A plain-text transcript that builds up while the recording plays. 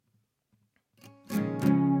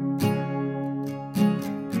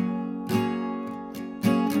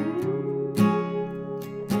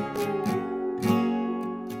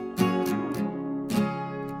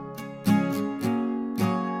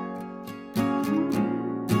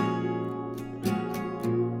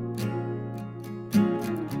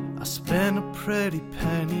pretty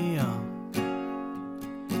penny on.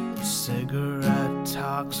 Cigarette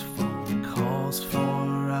talks, phone calls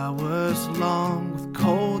for hours long, with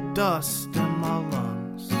cold dust in my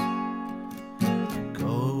lungs.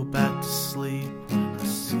 Go back to sleep when I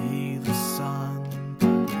see the sun. I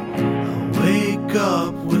wake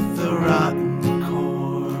up with a rotten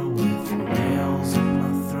core, with nails in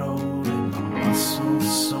my throat and my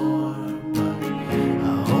muscles sore. But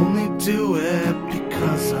I only do it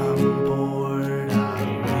because I'm bored. I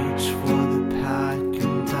reach for the pack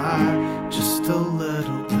and die just a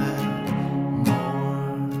little bit more.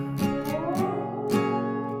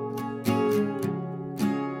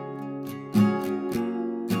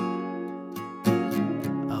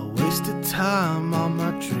 I wasted time on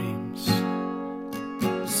my dreams,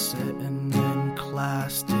 sitting in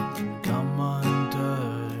class, taking gum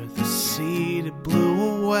under the seat. It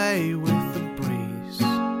blew away with the breeze.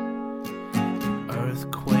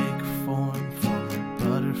 Earthquake formed from a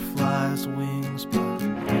butterfly's wings, but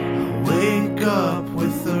I wake up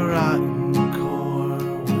with a rotten core,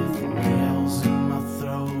 with nails in my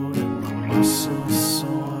throat and my muscles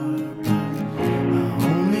sore. But I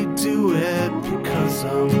only do it because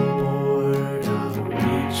I'm bored. I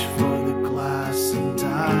reach for the glass and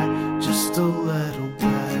die just a little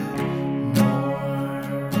bit more.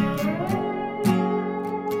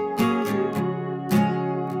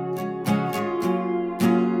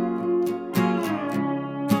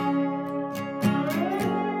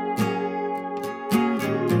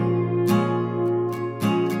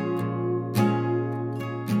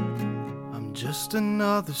 I'm just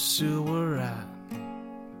another sewer rat,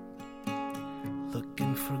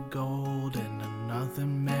 looking for gold in another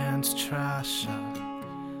man's trash. I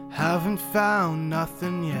haven't found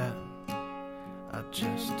nothing yet. I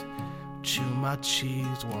just chew my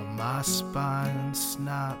cheese while my spine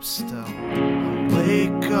snaps still. I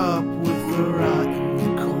wake up with a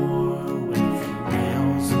rotten core, with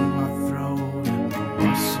nails in my throat and my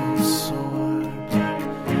muscles sore.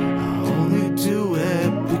 But I only do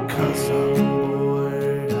it because I'm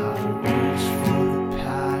bored. I reach for the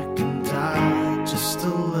pack and die just a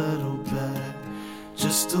little bit,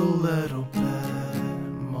 just a little bit.